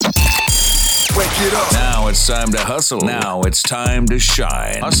it up. Now it's time to hustle. Now it's time to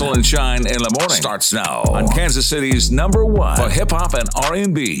shine. Hustle and Shine in the morning starts now on Kansas City's #1 for hip hop and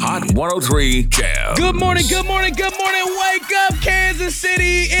R&B. Hot 103 Jam. Good morning, good morning, good morning. Wake up, Kansas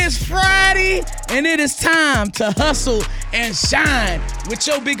City. It's Friday, and it is time to hustle and shine with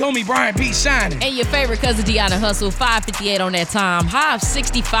your big homie Brian P. Shynin. And your favorite cousin Deona HuSTLe, 5:58 on that time. High of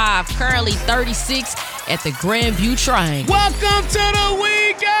 65, currently 36 at the Grandview Triangle. Welcome to the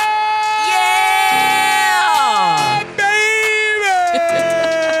weekend! Yeah! Baby!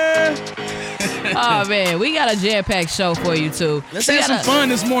 Oh, man, we got a jam-packed show for you, too. Let's have some fun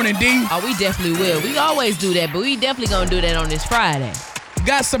this morning, D. Oh, we definitely will. We always do that, but we definitely gonna do that on this Friday.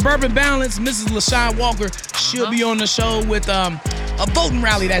 Got Suburban Balance, Mrs. LaShawn Walker. She'll be on the show with a voting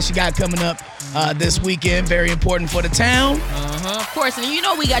rally that she got coming up this weekend. Very important for the town. Of course, and you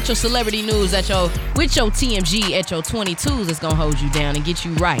know we got your celebrity news with your TMG at your 22s that's gonna hold you down and get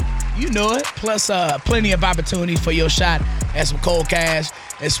you right. You know it. Plus, plenty of opportunities for your shot at some cold cash,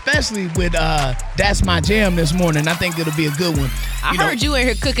 especially with That's My Jam this morning. I think it'll be a good one. I heard you in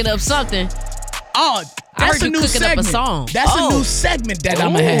here cooking up something. Oh, that's a new segment. Up a song. That's a new segment that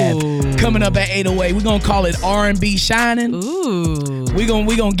I'm gonna have coming up at 808. We're gonna call it R&B Shynin. Ooh. We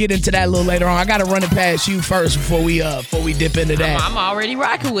gonna get into that a little later on. I gotta run it past you first before we dip into that. I'm already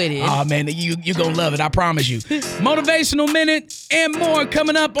rocking with it. Oh man, you gonna love it. I promise you. Motivational Minute and more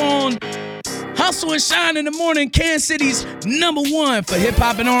coming up on Hustle and Shine in the morning. Kansas City's #1 for hip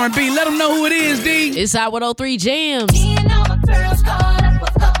hop and R&B. Let them know who it is, D. It's Hot 103 Jams.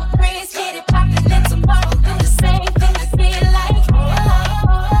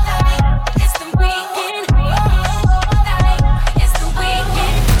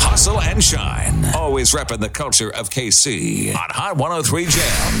 Hustle and Shine. Always repping the culture of KC on Hot 103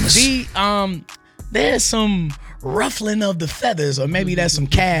 Jams. D, there's some ruffling of the feathers, or maybe that's some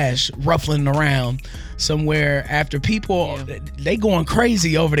cash ruffling around somewhere after people, they going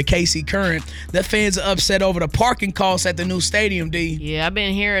crazy over the KC Current. The fans are upset over the parking costs at the new stadium, D. Yeah, I've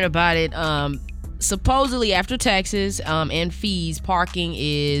been hearing about it. Supposedly after taxes and fees, parking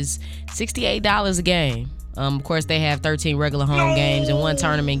is $68 a game. Of course, they have 13 regular home games and 1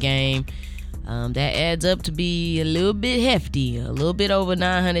 tournament game. That adds up to be a little bit hefty, a little bit over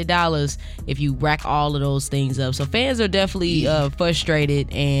 $900 if you rack all of those things up. So fans are definitely frustrated,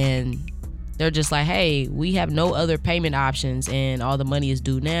 and they're just like, hey, we have no other payment options, and all the money is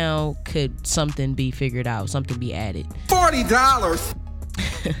due now. Could something be figured out, something be added? $40.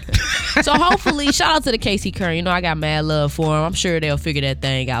 So hopefully, shout out to the KC Current. You know, I got mad love for them. I'm sure they'll figure that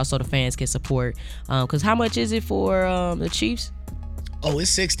thing out so the fans can support. Because how much is it for the Chiefs? Oh,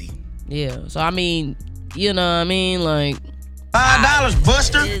 it's 60. Yeah. So, I mean, you know what I mean? Like, $5,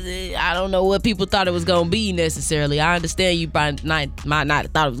 Buster. I don't know what people thought it was going to be necessarily. I understand you might not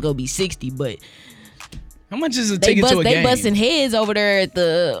have thought it was going to be 60, but how much is a ticket to a game? They busting heads over there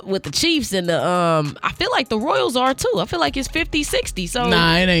with the Chiefs and the I feel like the Royals are too. I feel like it's 50, 60. So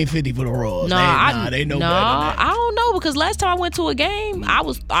nah, it ain't 50 for the Royals. They know better than that. I don't know, because last time I went to a game, I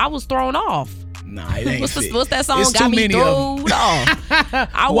was thrown off. Nah, it ain't what's that song? It's got too me many thrown off.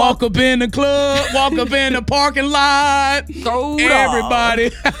 I walk up in the club, walk up in the parking lot. Everybody.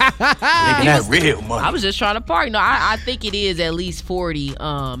 Making that real money. I was just trying to park. No, I think it is at least 40 For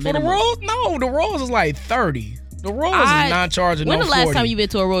the minimum. Royals? No, the Royals is like 30. The Royals is not charging no 40. When the last time you been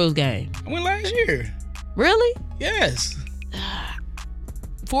to a Royals game? I went last year. Really? Yes.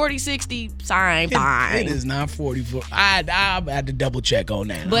 40, 60, fine. It is not 44. I had to double check on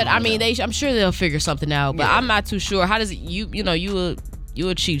that. But I mean, I'm sure they'll figure something out. But I'm not too sure. How does it? You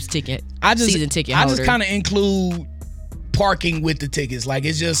a Chiefs ticket? Season ticket holder. I just kind of include parking with the tickets. Like,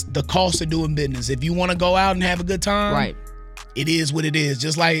 it's just the cost of doing business. If you want to go out and have a good time, right? It is what it is.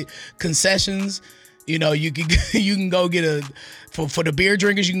 Just like concessions. You know, you can go get for the beer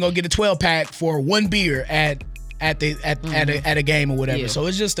drinkers, you can go get a 12-pack for 1 beer at a game or whatever. Yeah. So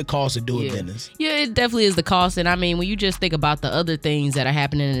it's just the cost of doing business. Yeah, it definitely is the cost. And I mean, when you just think about the other things that are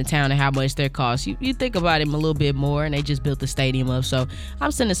happening in the town and how much they cost, you think about them a little bit more. And they just built the stadium up. So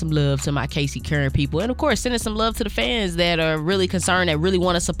I'm sending some love to my KC Current people. And of course, sending some love to the fans that are really concerned, that really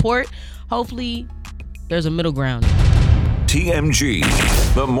want to support. Hopefully, there's a middle ground. TMG,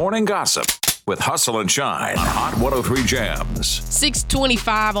 the morning gossip with Hustle and Shine on Hot 103 Jams.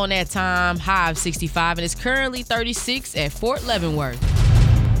 6:25 on that time, high of 65, and it's currently 36 at Fort Leavenworth.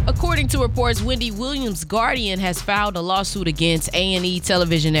 According to reports, Wendy Williams' guardian has filed a lawsuit against A&E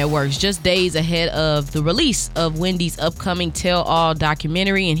television networks just days ahead of the release of Wendy's upcoming Tell All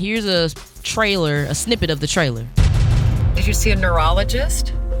documentary. And here's a snippet of the trailer. Did you see a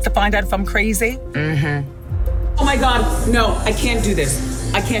neurologist to find out if I'm crazy? Oh my God, no, I can't do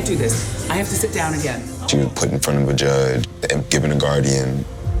this. I can't do this. I have to sit down again. She was put in front of a judge and given a guardian.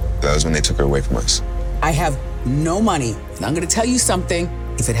 That was when they took her away from us. I have no money, and I'm gonna tell you something.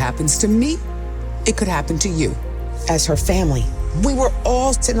 If it happens to me, it could happen to you. As her family, we were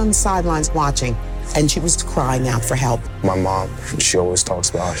all sitting on the sidelines watching, and she was crying out for help. My mom, she always talks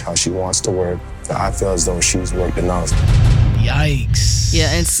about how she wants to work. I feel as though she's worked enough. Yikes.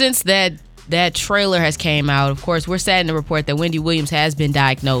 Yeah, and since that trailer has came out, of course, we're saddened to report that Wendy Williams has been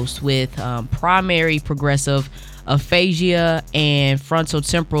diagnosed with primary progressive aphasia and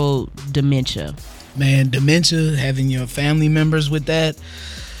frontotemporal dementia. Man, dementia, having your family members with that,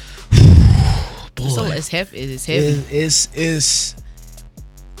 boy, so it's heavy.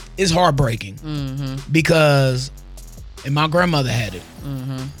 It's heartbreaking because, and my grandmother had it,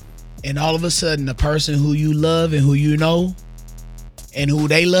 and all of a sudden, the person who you love and who you know, and who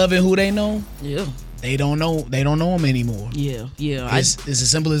they love and who they know, they don't know them anymore. Yeah. It's as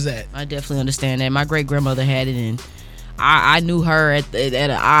simple as that. I definitely understand that. My great grandmother had it, and I knew her at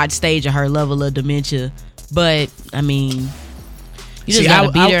an odd stage of her level of dementia. But I mean, you just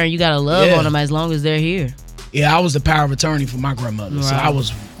gotta be there and you gotta love on them as long as they're here. Yeah, I was the power of attorney for my grandmother, so I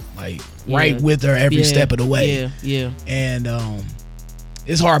was like right with her every step of the way. Yeah. And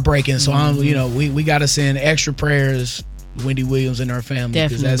it's heartbreaking. So we gotta send extra prayers to Wendy Williams and her family,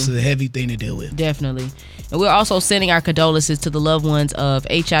 because that's a heavy thing to deal with. Definitely. And we're also sending our condolences to the loved ones of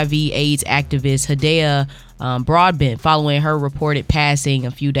HIV/AIDS activist Deona Broadbent following her reported passing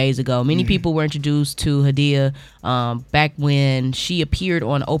a few days ago. Many people were introduced to Deona back when she appeared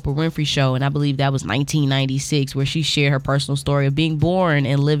on Oprah Winfrey Show, and I believe that was 1996, where she shared her personal story of being born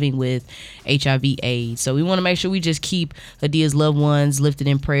and living with HIV/AIDS. So we want to make sure we just keep Deona's loved ones lifted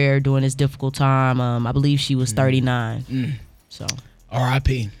in prayer during this difficult time. I believe she was 39. So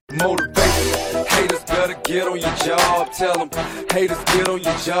R.I.P. Motivation. Haters better get on your job. Tell them haters get on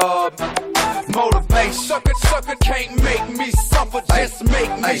your job. Motivate. Sucker can't make me suffer. Just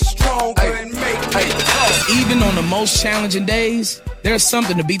make me stronger and make me tough. Even on the most challenging days, there's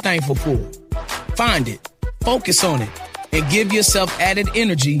something to be thankful for. Find it, focus on it, and give yourself added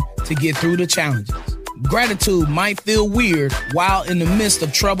energy to get through the challenges. Gratitude might feel weird while in the midst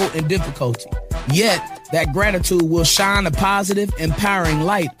of trouble and difficulty. Yet, that gratitude will shine a positive, empowering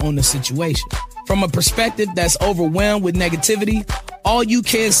light on the situation. From a perspective that's overwhelmed with negativity, all you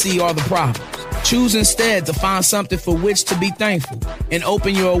can see are the problems. Choose instead to find something for which to be thankful and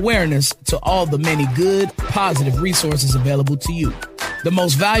open your awareness to all the many good, positive resources available to you. The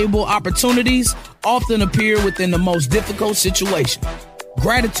most valuable opportunities often appear within the most difficult situations.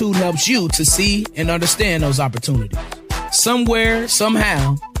 Gratitude helps you to see and understand those opportunities. Somewhere,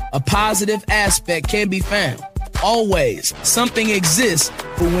 somehow, a positive aspect can be found. Always, something exists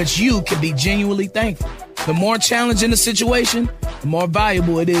for which you can be genuinely thankful. The more challenging the situation, the more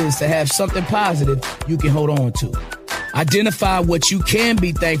valuable it is to have something positive you can hold on to. Identify what you can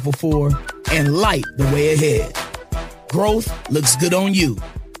be thankful for and light the way ahead. Growth looks good on you.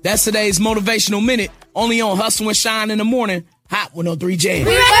 That's today's Motivational Minute, only on Hustle Shyne in the morning, Hot 103 Jam.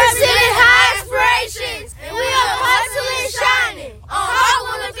 We representing high aspirations, and we are hustling and shining on Hot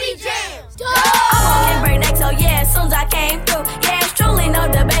 103 Jams. I'm on hit break next, so yeah, as soon as I came through. Yeah, it's truly no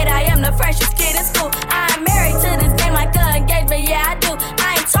debate, I am the freshest kid in school. I'm married to this game like the engagement, yeah, I do.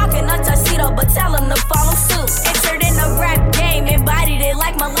 I ain't talking a tuxedo, but tell them to follow suit. Entered in the rap game, embodied it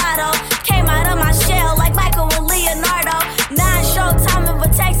like mulatto. Came out of my shell like Michael and Leonardo. 9 Showtime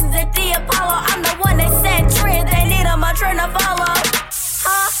invitations at the Apollo. I'm the one that set trends, they need a trend to follow.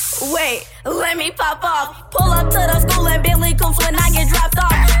 Wait, let me pop off. Pull up to the school and Billy Coops when I get dropped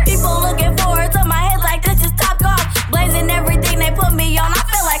off. People looking forward to my hits like this is Top Golf. Blazing everything they put me on, I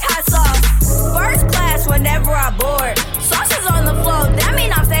feel like hot sauce. First class whenever I board. Sauces on the floor, that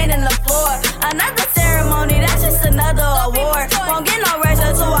mean I'm staying in the floor. Another ceremony, that's just another award. Won't get no rest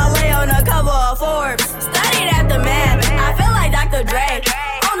until I lay on the cover of Forbes. Studied after math, I feel like Dr. Dre.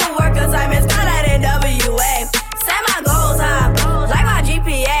 On the work assignments, got at NWA. Set my goals high, like my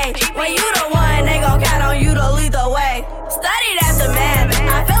GPA. When you the one, they gon' count on you to lead the way. Studied after math,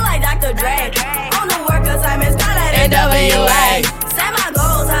 I feel like Dr. Dre. On the work assignments, got at NWA. Set my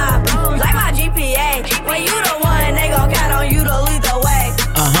goals high, like my GPA. When you the one, they gon' count on you to lead the way.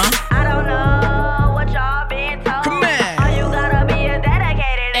 I don't know what y'all been told. Come on. All you gotta be is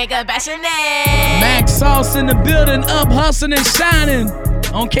dedicated and compassionate. Max Sauce in the building, up hustling and shining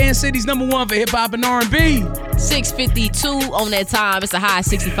on Kansas City's #1 for hip hop and R&B. 6:52 on that time. It's a high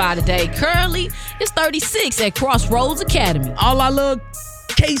 65 today. Currently, it's 36 at Crossroads Academy. All our little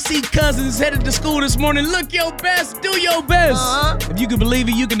KC cousins headed to school this morning. Look your best, do your best. If you can believe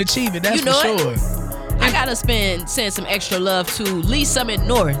it, you can achieve it. That's You know for sure. I gotta send some extra love to Lee Summit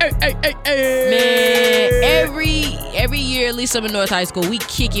North. Hey. Man, every year, Lee Summit North High School, we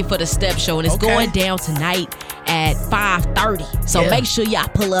kick it for the step show, and it's going down tonight at 5:30. So make sure y'all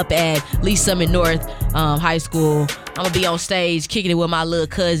pull up at Lee Summit North High School. I'm gonna be on stage kicking it with my little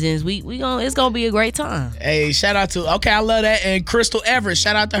cousins. It's gonna be a great time. Hey, shout out to I love that. And Crystal Everett,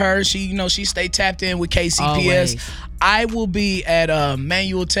 shout out to her. She stay tapped in with KCPS. Always. I will be at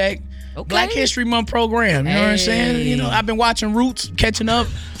Manual Tech. Okay. Black History Month program. You know what I'm saying? I've been watching Roots, catching up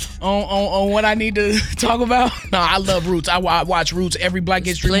on what I need to talk about. No, I love Roots. I watch Roots every Black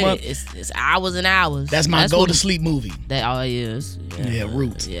History Month. It's hours and hours. That's my go-to-sleep movie. That is. Yeah,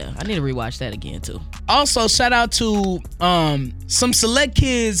 Roots. Yeah, I need to rewatch that again, too. Also, shout out to some select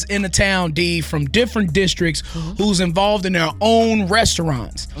kids in the town, D, from different districts who's involved in their own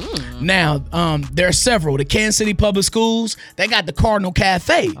restaurants. Now, there are several. The Kansas City Public Schools, they got the Cardinal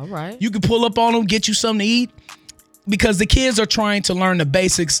Cafe. All right. You can pull up on them, get you something to eat, because the kids are trying to learn the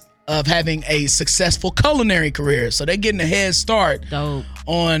basics of having a successful culinary career. So they're getting a head start on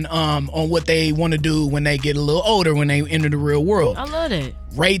what they want to do when they get a little older, when they enter the real world. I love it.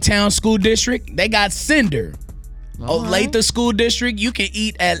 Raytown School District, they got Cinder. Olathe School District, you can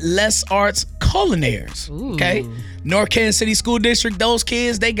eat at Les Arts Culinaires. Ooh. Okay. North Kansas City School District, those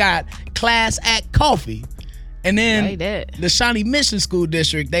kids, they got Class Act Coffee. And then the Shawnee Mission School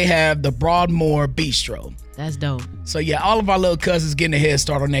District, they have the Broadmoor Bistro. That's dope. So yeah, all of our little cousins getting a head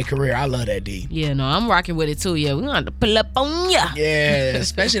start on their career. I love that, D. Yeah, no, I'm rocking with it too. Yeah, we're going to pull up on ya. Yeah,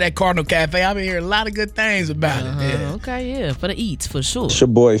 especially that Cardinal Cafe. I've been hearing a lot of good things about it. Yeah. Okay, yeah, for the eats, for sure. It's your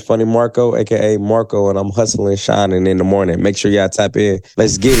boy, Funny Marco, a.k.a. Marco, and I'm hustling, shining in the morning. Make sure y'all tap in.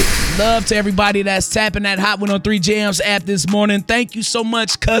 Let's get it. Love to everybody that's tapping that Hot 103 Jams app this morning. Thank you so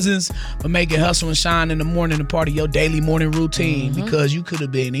much, cousins, for making Hustle and Shine in the morning a part of your daily morning routine, because you could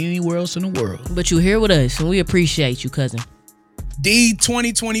have been anywhere else in the world. But you're here with us, and we appreciate you, cousin. D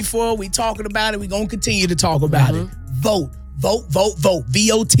 2024, we talking about it. We gonna continue to talk about it. Vote.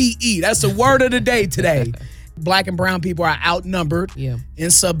 VOTE. That's the word of the day today. Black and brown people are outnumbered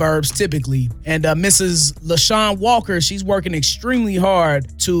in suburbs typically. And Mrs. LaShawn Walker, she's working extremely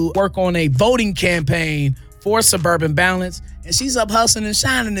hard to work on a voting campaign for Suburban Balance. And she's up hustling and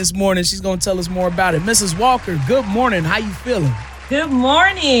shining this morning. She's gonna tell us more about it. Mrs. Walker, good morning. How you feeling? Good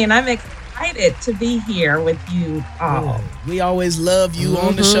morning. I'm excited to be here with you all. Yeah. We always love you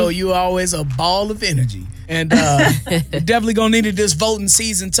on the show. You always a ball of energy. And definitely gonna need it this voting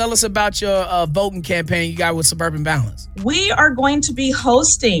season. Tell us about your voting campaign you got with Suburban Balance. We are going to be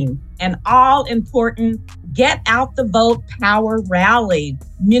hosting an all-important Get Out the Vote Power Rally.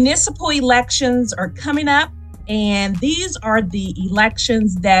 Municipal elections are coming up, and these are the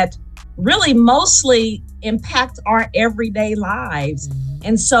elections that really mostly impact our everyday lives.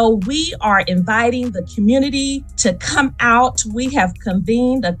 And so we are inviting the community to come out. We have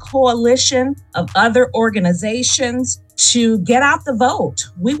convened a coalition of other organizations to get out the vote.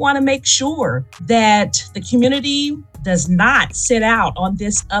 We want to make sure that the community does not sit out on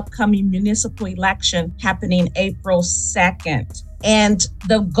this upcoming municipal election happening April 2nd. And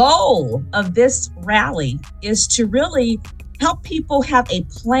the goal of this rally is to really help people have a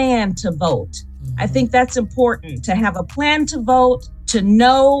plan to vote. I think that's important, to have a plan to vote, to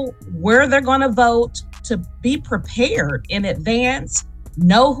know where they're going to vote, to be prepared in advance,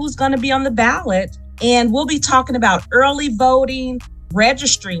 know who's going to be on the ballot. And we'll be talking about early voting,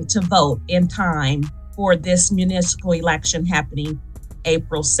 registering to vote in time for this municipal election happening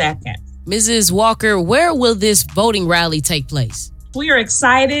April 2nd. Mrs. Walker, where will this voting rally take place? We are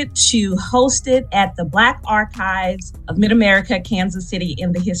excited to host it at the Black Archives of Mid-America, Kansas City,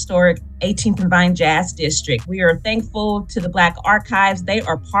 in the historic 18th and Vine Jazz District. We are thankful to the Black Archives. They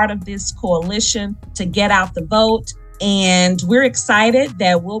are part of this coalition to get out the vote. And we're excited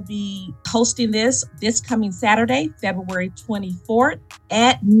that we'll be hosting this coming Saturday, February 24th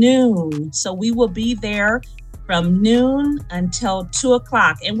at noon. So we will be there from noon until 2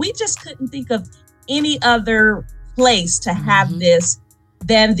 o'clock. And we just couldn't think of any other place to have this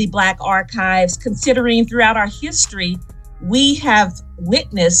than the Black Archives, considering throughout our history, we have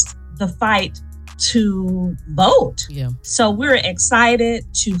witnessed the fight to vote. So we're excited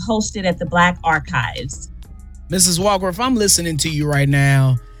to host it at the Black Archives. Mrs. Walker, if I'm listening to you right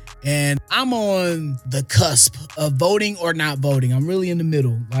now and I'm on the cusp of voting or not voting, I'm really in the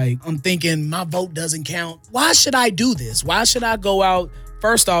middle. Like, I'm thinking my vote doesn't count. Why should I do this? Why should I go out,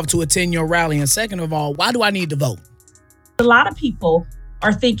 first off, to attend your rally? And second of all, why do I need to vote? A lot of people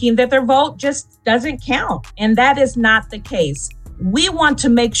are thinking that their vote just doesn't count. And that is not the case. we want to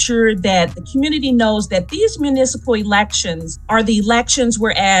make sure that the community knows that these municipal elections are the elections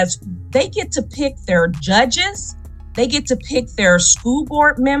whereas they get to pick their judges, they get to pick their school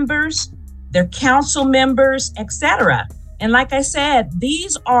board members, their council members, etc. And like I said,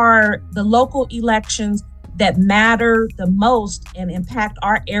 these are the local elections that matter the most and impact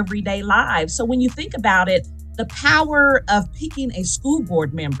our everyday lives. So when you think about it, the power of picking a school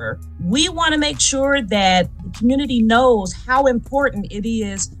board member, we want to make sure that the community knows how important it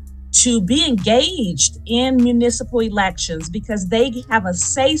is to be engaged in municipal elections because they have a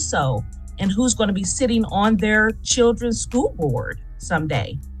say-so in who's going to be sitting on their children's school board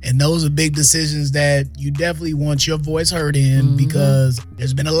someday. And those are big decisions that you definitely want your voice heard in because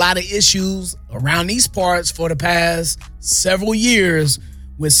there's been a lot of issues around these parts for the past several years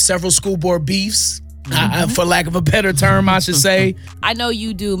with several school board beefs. For lack of a better term, I should say. I know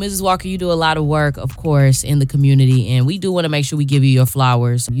you do. Mrs. Walker, you do a lot of work, of course, in the community, and we do want to make sure we give you your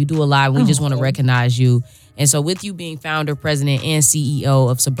flowers. You do a lot. We just want to recognize you. And so with you being founder, president, and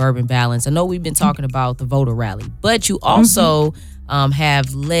CEO of Suburban Balance, I know we've been talking about the voter rally, but you also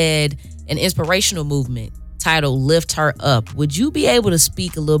have led an inspirational movement titled Lift Her Up. Would you be able to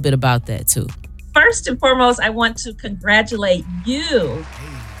speak a little bit about that too? First and foremost, I want to congratulate you,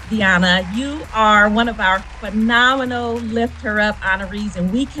 Deona. You are one of our phenomenal Lift Her Up honorees,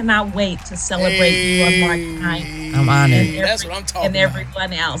 and we cannot wait to celebrate you on March 9th. I'm honored. That's what I'm talking and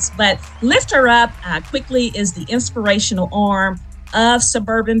everyone else. But Lift Her Up quickly is the inspirational arm of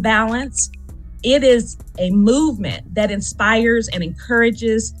Suburban Balance. It is a movement that inspires and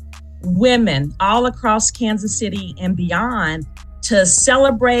encourages women all across Kansas City and beyond to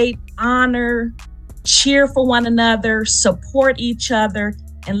celebrate, honor, cheer for one another, support each other,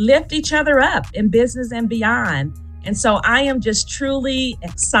 and lift each other up in business and beyond. And so I am just truly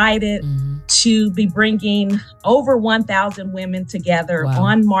excited to be bringing over 1,000 women together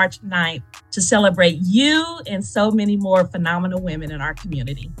on March 9th to celebrate you and so many more phenomenal women in our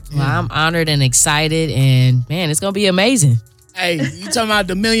community. Well, I'm honored and excited, and man, it's going to be amazing. Hey, you talking about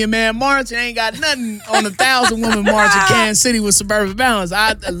the Million Man March? It ain't got nothing on 1,000 Women March in Kansas City with Suburban Balance.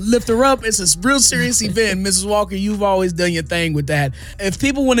 I Lift Her Up. It's a real serious event. Mrs. Walker, you've always done your thing with that. If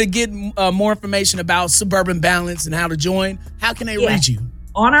people want to get more information about Suburban Balance and how to join, how can they reach you?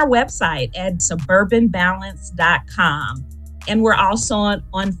 On our website at suburbanbalance.com. And we're also on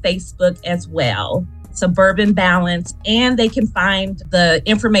Facebook as well, Suburban Balance. And they can find the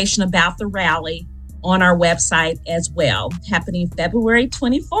information about the rally on our website as well, happening February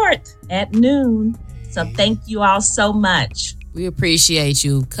 24th at noon. So thank you all so much. We appreciate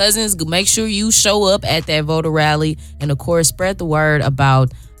you. Cousins, make sure you show up at that voter rally. And of course, spread the word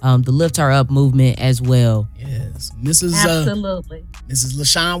about the Lift Her Up movement as well. Yes. Absolutely. Mrs.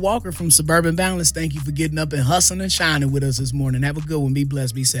 LaShawn Walker from Suburban Balance, thank you for getting up and hustling and shining with us this morning. Have a good one. Be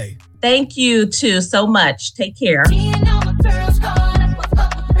blessed. Be safe. Thank you too so much. Take care.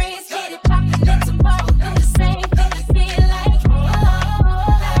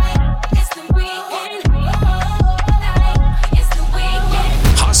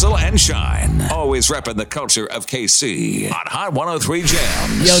 Hustle and Shine. Always repping the culture of KC on Hot 103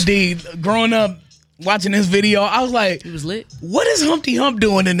 Jams. Yo, D, growing up, watching this video, I was like, he was lit. What is Humpty Hump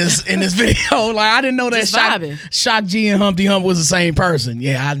doing in this video? Like, I didn't know that Shock G and Humpty Hump was the same person.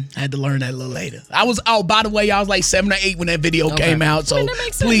 Yeah, I had to learn that a little later. By the way, I was like 7 or 8 when that video came out, so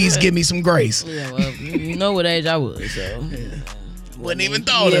please give me some grace. Yeah, well, you know what age I was, so... Wasn't even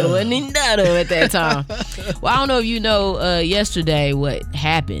thought of. Wasn't even thought of at that time. Well, I don't know if you know yesterday what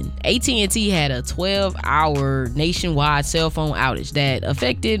happened. AT&T had a 12-hour nationwide cell phone outage that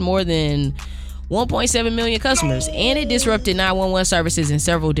affected more than 1.7 million customers, and it disrupted 911 services in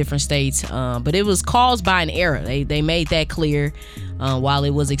several different states. But it was caused by an error. They made that clear while it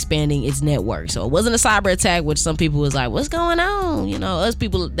was expanding its network. So it wasn't a cyber attack, which some people was like, what's going on? You know, us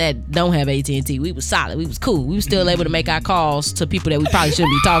people that don't have AT&T, we was solid. We was cool. We was still able to make our calls to people that we probably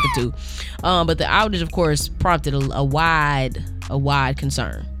shouldn't be talking to. But the outage, of course, prompted a wide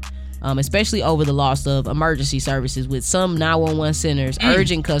concern. Especially over the loss of emergency services, with some 911 centers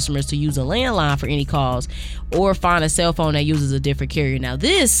urging customers to use a landline for any calls or find a cell phone that uses a different carrier. Now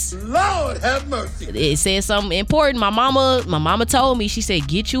this, Lord have mercy, it says something important. My mama told me, she said,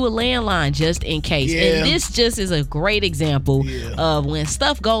 get you a landline just in case. And this just is a great example of when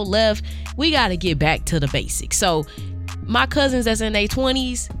stuff go left, we got to get back to the basics. So my cousins that's in their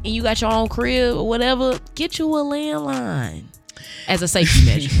 20s and you got your own crib or whatever, get you a landline. As a safety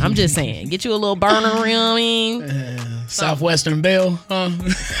measure. I'm just saying. Get you a little burner ring. Southwestern Bell, huh?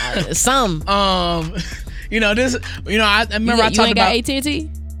 Some. I remember I talked about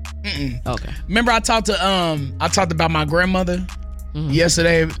AT&T? Mm-mm. Okay. Remember I talked about my grandmother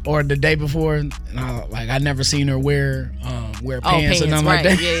yesterday or the day before, and I never seen her wear pants or nothing like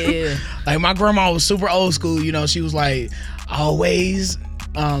that. Yeah. Like my grandma was super old school. You know, she was like, always,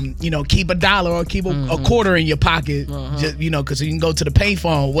 keep $1 or keep a quarter in your pocket, just, because you can go to the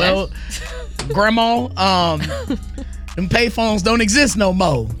payphone. Well, grandma, them payphones don't exist no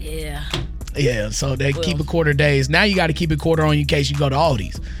more. Yeah, so they keep a quarter days. Now you got to keep a quarter on you in case you go to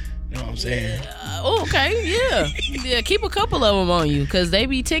Aldi's. You know what I'm saying? Okay, yeah. Keep a couple of them on you because they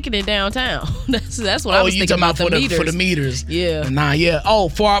be ticketing downtown. That's what I was thinking about. For the meters. Yeah. Nah, yeah. Oh,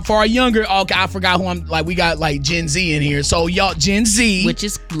 for our younger, okay, I forgot who I'm. Like we got like Gen Z in here. So y'all, Gen Z, which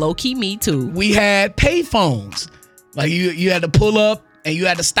is low key me too. We had payphones. Like you had to pull up and you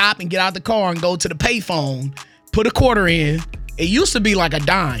had to stop and get out the car and go to the payphone, put a quarter in. It used to be like a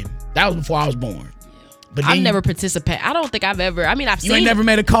dime. That was before I was born. But I've never participated. I don't think I've ever. I mean, I've seen. You ain't never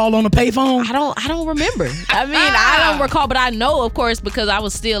made a call on a payphone? I don't remember. I mean, I don't recall, but I know, of course, because I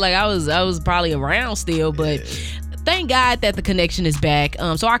was still I was probably around still, but. Thank God that the connection is back.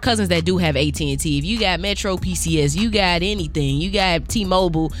 So our cousins that do have AT&T, if you got Metro, PCS, you got anything, you got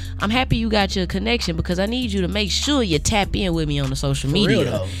T-Mobile, I'm happy you got your connection because I need you to make sure you tap in with me on the social media.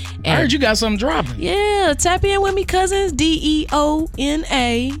 Real, I heard you got something dropping. Yeah, tap in with me, cousins. Deona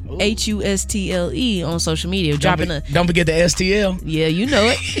HuSTLe on social media. Don't forget the STL. Yeah, you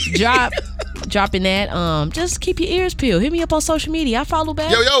know it. Dropping that. Just keep your ears peeled. Hit me up on social media. I follow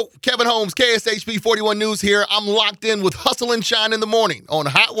back. Yo, Kevin Holmes, KSHP 41 News here. I'm locked in with Hustle and Shine in the morning on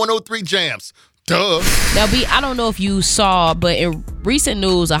Hot 103 Jams. Duh. Now, I don't know if you saw, but in recent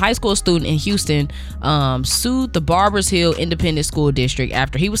news, a high school student in Houston sued the Barbers Hill Independent School District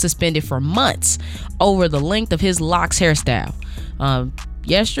after he was suspended for months over the length of his locks hairstyle.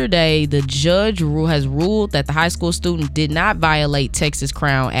 Yesterday, the judge has ruled that the high school student did not violate Texas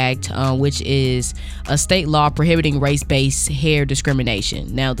Crown Act, which is a state law prohibiting race-based hair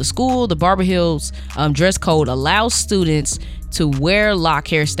discrimination. Now, the Barber Hills dress code allows students to wear lock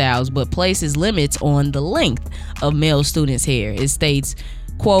hairstyles, but places limits on the length of male students' hair. It states,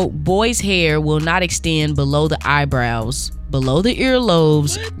 quote, boys' hair will not extend below the eyebrows, below the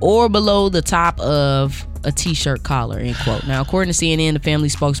earlobes, or below the top of a t-shirt collar, end quote. Now, according to CNN, the family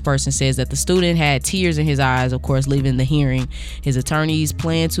spokesperson says that the student had tears in his eyes, of course, leaving the hearing. His attorneys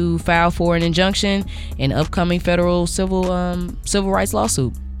plan to file for an injunction in upcoming federal civil rights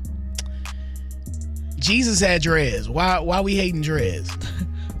lawsuit. Jesus had dreads. Why we hating dreads?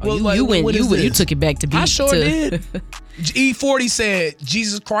 You took it back to beat. I sure did. E40 said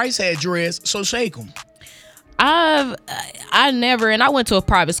Jesus Christ had dreads, so shake them. I never, and I went to a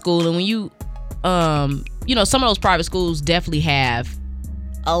private school, and when you some of those private schools definitely have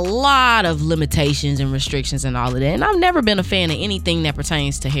a lot of limitations and restrictions and all of that. And I've never been a fan of anything that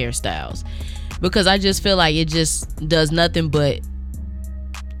pertains to hairstyles because I just feel like it just does nothing but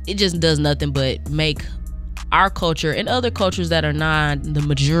make our culture and other cultures that are not the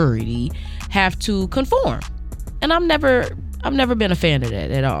majority have to conform. And I've never been a fan of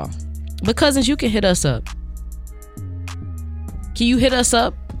that at all. But cousins, you can hit us up. Can you hit us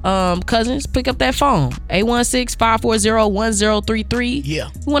up? Cousins, pick up that phone, 816-540-1033. Yeah,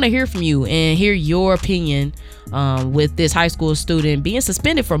 we want to hear from you and hear your opinion with this high school student being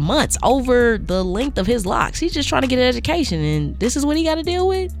suspended for months over the length of his locks. He's just trying to get an education, and this is what he got to deal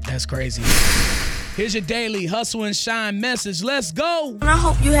with. That's crazy. Here's your daily Hustle and Shine message. Let's go. And I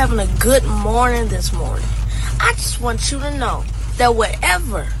hope you're having a good morning this morning. I just want you to know that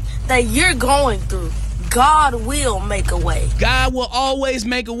whatever that you're going through, God will make a way. God will always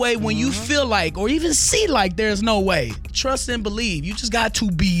make a way when you feel like or even see like there's no way. Trust and believe. You just got to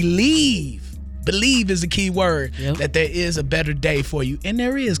believe. Believe is the key word. Yep. That there is a better day for you. And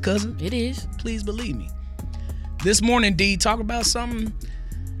there is, cousin. It is. Please believe me. This morning, D, talk about something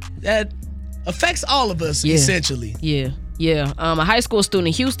that affects all of us, essentially. Yeah. A high school student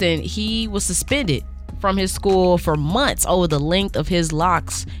in Houston, he was suspended from his school for months over the length of his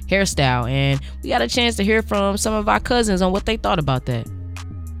locks hairstyle, and we got a chance to hear from some of our cousins on what they thought about that.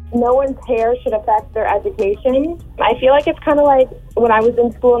 No one's hair should affect their education. I feel like it's kind of like when I was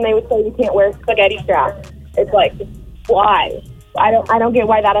in school and they would say you can't wear spaghetti straps. It's like, why? I don't get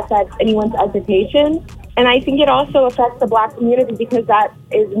why that affects anyone's education. And I think it also affects the Black community because that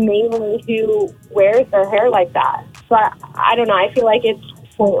is mainly who wears their hair like that. So I don't know. I feel like it's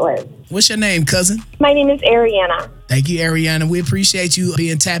pointless. What's your name, cousin? My name is Ariana. Thank you, Ariana. We appreciate you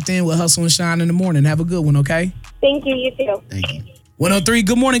being tapped in with Hustle and Shine in the morning. Have a good one, okay? Thank you. You too. Thank you. 103,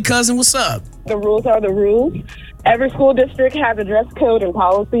 good morning, cousin. What's up? The rules are the rules. Every school district has a dress code and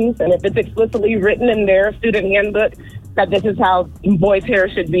policies, and if it's explicitly written in their student handbook that this is how boys' hair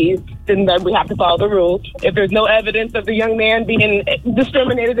should be, then we have to follow the rules. If there's no evidence of the young man being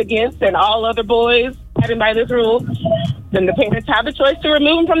discriminated against and all other boys having by this rule, then the parents have the choice to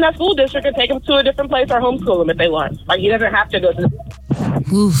remove him from that school district and take him to a different place or homeschool him if they want. Like, he doesn't have to go to.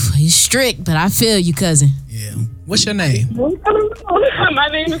 Oof, he's strict, but I feel you, cousin. Yeah. What's your name? My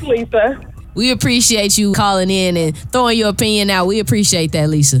name is Lisa. We appreciate you calling in and throwing your opinion out. We appreciate that,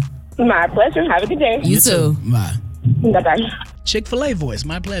 Lisa. My pleasure. Have a good day. You too. Bye. Bye-bye. Chick-fil-A voice.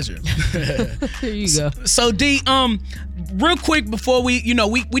 My pleasure. Here you go. So D, real quick before we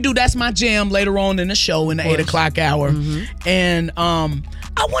do That's My Jam later on in the show in the 8 o'clock hour. Mm-hmm. And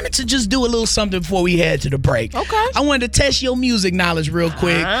I wanted to just do a little something before we head to the break. Okay. I wanted to test your music knowledge real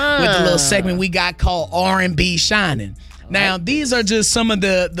quick with the little segment we got called R&B Shynin'. Now, these are just some of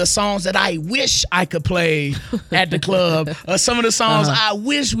the songs that I wish I could play at the club, or some of the songs I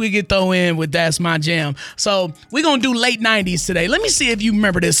wish we could throw in with That's My Jam. So we're going to do late 90s today. Let me see if you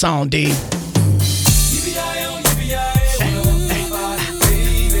remember this song, D. You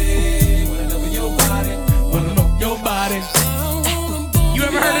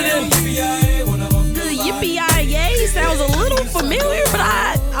ever heard of this? The Yippee-Yi-Yay sounds a little familiar,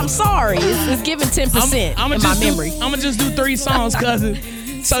 but I'm sorry. It's giving 10% in my memory. I'm going to just do 3 songs, cousin.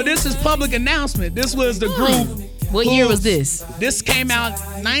 So this is Public Announcement. This was the group. What year was this? This came out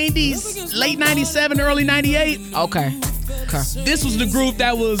 90s, late 97, early 98. Okay. This was the group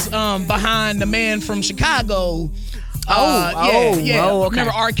that was behind the man from Chicago. Okay.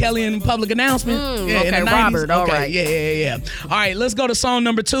 Remember R. Kelly and Public Announcement? Okay, in the 90s? Robert, all okay. right. Yeah. All right, let's go to song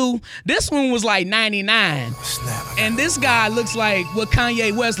number 2. This one was like 99. And this guy looks like what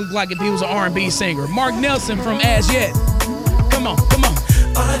Kanye West looked like if he was an R&B singer. Mark Nelson from As Yet. Come on. All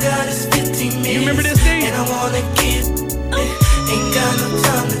I got is 15 minutes. You remember this thing? And I wanna get ain't got no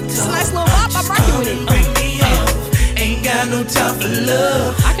time to talk. It's a nice little bop. I'm rocking with it. Bring me off. Ain't got no time for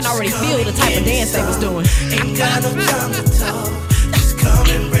love. I can already feel the type of dance they was doing. Ain't got no time to talk. Just come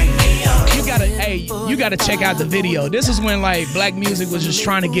and bring me off. You gotta check out the video. This is when like black music was just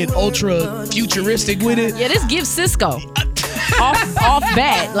trying to get ultra futuristic with it. Yeah, this gives Cisco. off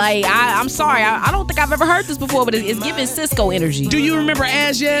bat. Like, I'm sorry. I don't think I've ever heard this before, but it's giving Cisco energy. Do you remember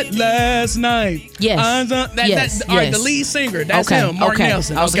As Yet? Last night. Yes. That's all right, the lead singer. That's him, Mark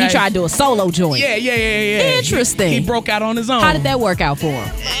Nelson. Oh, so he tried to do a solo joint. Yeah. Interesting. He broke out on his own. How did that work out for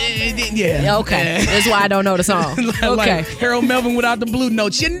him? Yeah. Okay. That's why I don't know the song. Okay. Like Harold Melvin without the blue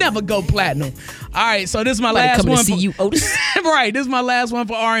notes. You never go platinum. All right, so this is my last one. To see you, Otis. Right, this is my last one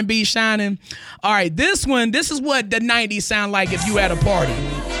for R&B Shynin'. All right, this is what the 90s sound like if you at a party.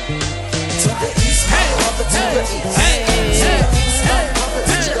 Put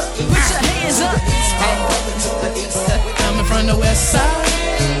your hands up. Coming from the west side.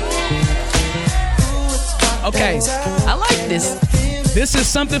 Okay. I like this. This is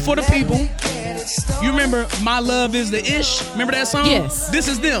something for the people. You remember My Love Is the Ish? Remember that song? Yes. This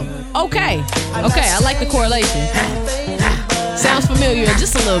is them. Okay, I like the correlation. Sounds familiar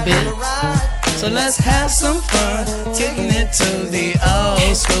just a little bit. So let's have some fun, kicking it to the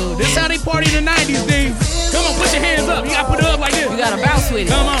old school. This is how they party in the 90s, D. Come on, put your hands up. You gotta put it up like this. You gotta bounce with it.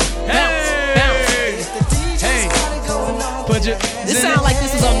 Come on. Bounce. Hey. Put your... This sounds like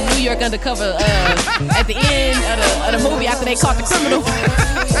this was on New York Undercover at the end of the movie after they caught the criminal.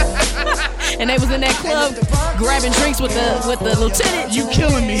 And they was in that club grabbing drinks with the lieutenant. You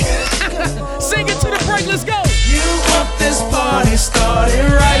killing me. Sing it to the break. Let's go. You want this party started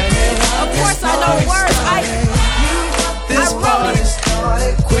right. Of course I know the words. This party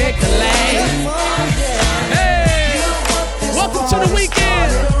started quickly. Hey, welcome to the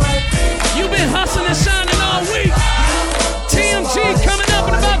weekend. You've been hustling and shining all week. TMG coming up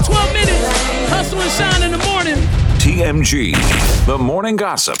in about 12 minutes. Hustle and Shine in the morning. TMG, the morning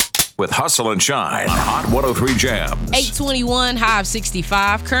gossip. With Hustle and Shine on Hot 103 Jams. 821, high of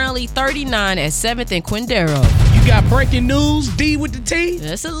 65. Currently 39 at 7th and Quindaro. You got breaking news, D with the T?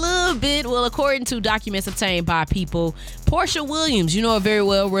 That's a little bit. Well, according to documents obtained by people, Portia Williams, you know her very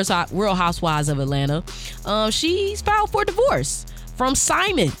well, Real Housewives of Atlanta. She's filed for divorce from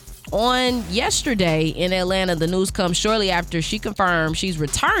Simon. On yesterday in Atlanta, the news comes shortly after she confirmed she's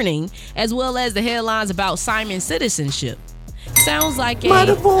returning, as well as the headlines about Simon's citizenship. Sounds like my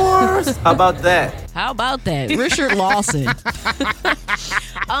divorce. How about that? How about that? Richard Lawson.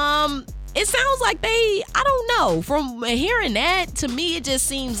 It sounds like I don't know. From hearing that, to me, it just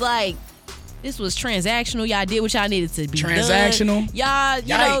seems like this was transactional. Y'all did what y'all needed to be transactional.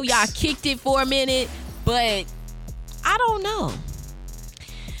 Done. Y'all kicked it for a minute, but I don't know.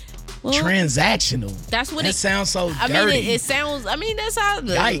 Well, transactional. That's what that sounds so dirty. I mean, it sounds. I mean, that's how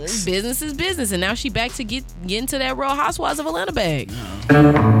business is business. And now she back to get into that Real Housewives of Atlanta bag.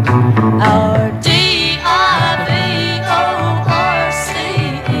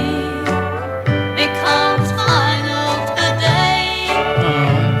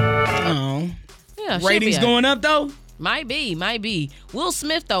 Ratings going up though? Might be. Will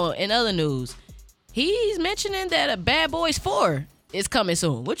Smith though, in other news, he's mentioning that Bad Boys 4 is coming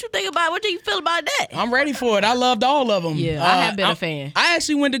soon. What you think about? What do you feel about that? I'm ready for it. I loved all of them. Yeah, I have been a fan. I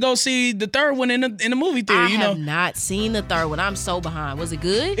actually went to go see the third one in the movie theater. I have not seen the third one. I'm so behind. Was it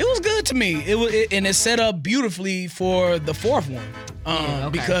good? It was good to me. And it set up beautifully for the fourth one.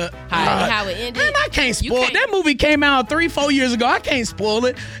 Because how it ended. Man, I can't spoil it. That movie came out 3-4 years ago. I can't spoil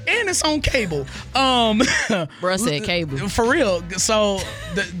it, and it's on cable. Bruh said cable for real. So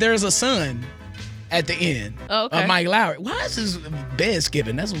there's a son at the end of Mike Lowry. Why is this bed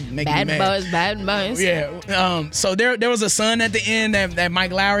skipping? That's what making me mad. Bad buzz. Yeah. So there was a son at the end that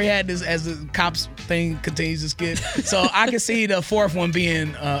Mike Lowry had as the cops thing continues to skip. So I can see the fourth one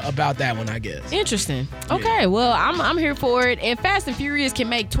being about that one, I guess. Interesting. Okay, well, I'm here for it. And Fast and Furious can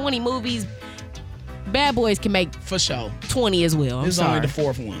make 20 movies. Bad Boys can make for sure 20 as well. It's only the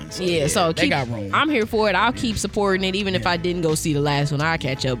fourth one. So so they got room. I'm here for it. I'll keep supporting it, even if I didn't go see the last one. I'll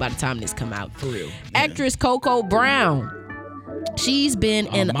catch up by the time this come out. For real. Actress Coco Brown. She's been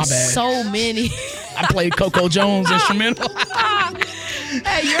in so many. I played Coco Jones instrumental.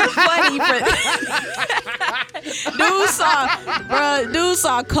 Hey, you're funny for Dude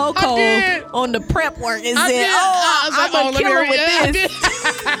saw Coco on the prep work and said, I'm gonna kill her with this.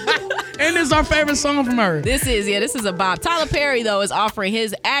 And this is our favorite song from her. This is a bop. Tyler Perry, though, is offering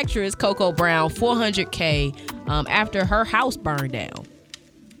his actress Coco Brown $400K after her house burned down.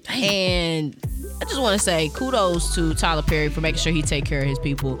 Dang. And I just want to say kudos to Tyler Perry for making sure he take care of his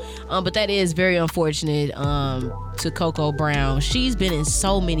people. But that is very unfortunate to Coco Brown. She's been in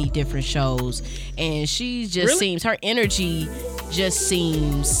so many different shows, and she just seems, her energy just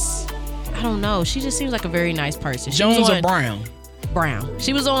seems, I don't know. She just seems like a very nice person. Jones or Brown? Brown.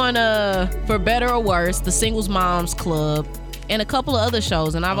 She was on For Better or Worse, the Singles Moms Club, and a couple of other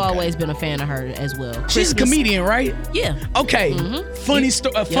shows, and I've always been a fan of her as well. She's a comedian, right? Yeah. Okay. Funny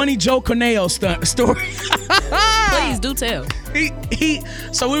funny Joe Cornell story. Please do tell.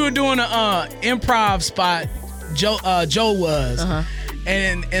 So we were doing a improv spot. Joe was.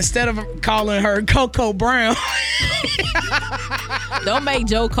 And instead of calling her Coco Brown, don't make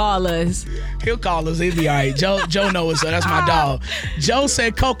Joe call us. He'll call us. He'll be all right. Joe knows, so that's my dog. Joe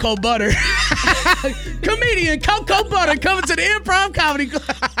said Coco Butter. Comedian Coco Butter coming to the Improv Comedy Club.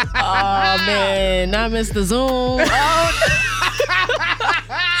 Oh, man. Not Mr. Zoom.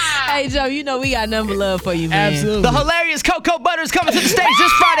 Hey, Joe, you know we got number love for you, man. Absolutely. The hilarious Coco Butter is coming to the stage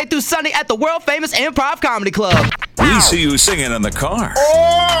this Friday through Sunday at the world-famous Improv Comedy Club. We see you singing in the car.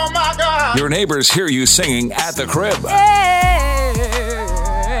 Oh, my God. Your neighbors hear you singing at the crib.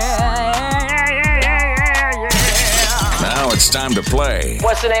 Now it's time to play.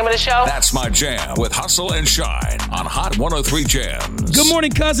 What's the name of the show? That's My Jam with Hustle and Shine on Hot 103 Jams. Good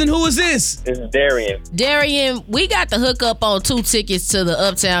morning, cousin. Who is this? This is Darian. Darian, we got the hookup on 2 tickets to the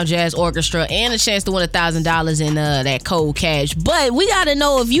Uptown Jazz Orchestra and a chance to win $1,000 in that cold cash. But we got to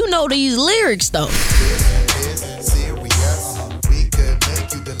know if you know these lyrics, though.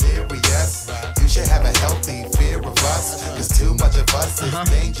 Have a healthy fear of us, 'cause too much of us is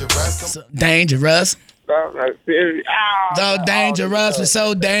dangerous. Dangerous. So dangerous, we're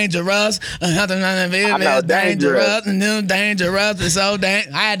so dangerous. Dangerous, dangerous, it's so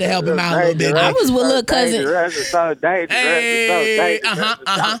dangerous. I had to help him out a little bit. I was with little cousin. So dangerous, Hey,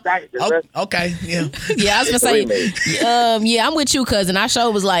 okay, yeah. Yeah, I was gonna say, yeah, I'm with you, cousin. Our show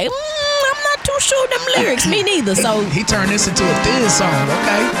was like, I'm not too sure them lyrics. Me neither. So he turned this into a theme song,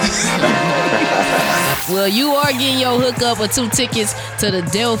 okay? Well, you are getting your hookup with 2 tickets to the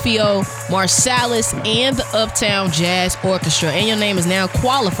Delphio Marsalis and the Uptown Jazz Orchestra, and your name is now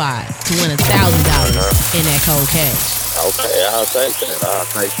qualified to win $1,000 in that cold cash. Okay, I'll take that.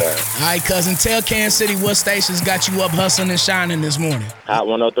 All right, cousin, tell Kansas City what stations got you up hustling and shining this morning. Hot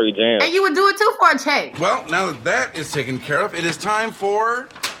 103 Jams. And you would do it too for a check. Well, now that is taken care of, it is time for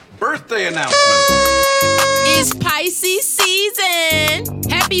birthday announcements. It's Pisces season.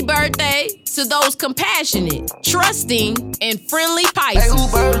 Happy birthday to those compassionate, trusting, and friendly Pisces. Hey, who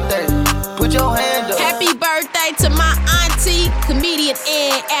birthday? Put your hand up. Happy birthday to my auntie, comedian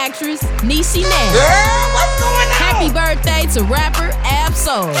and actress, Niecy Nash. Girl, what's going on? Happy birthday to rapper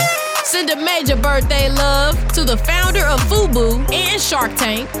Ab-Soul. Send a major birthday love to the founder of FUBU and Shark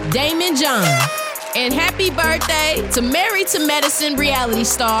Tank, Damon John. And happy birthday to Married to Medicine reality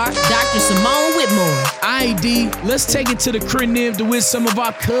star, Dr. Simone Whitmore. ID, let's take it to the crib to wish some of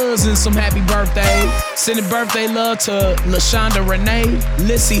our cousins some happy birthday. Sending birthday love to LaShonda Renee,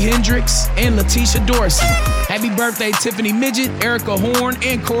 Lissy Hendricks, and Letitia Dorsey. Happy birthday, Tiffany Midget, Erica Horn,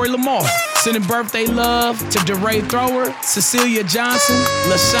 and Corey Lamar. Sending birthday love to DeRay Thrower, Cecilia Johnson,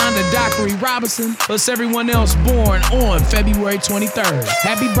 LaShonda Dockery Robinson, plus everyone else born on February 23rd.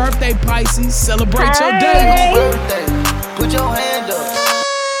 Happy birthday, Pisces. Celebrate your day. Birthday, put your hand up.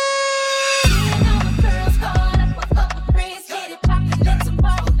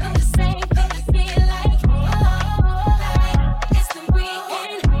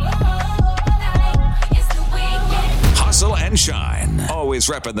 Hustle and Shine. Always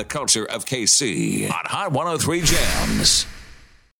repping the culture of KC on Hot 103 Jams.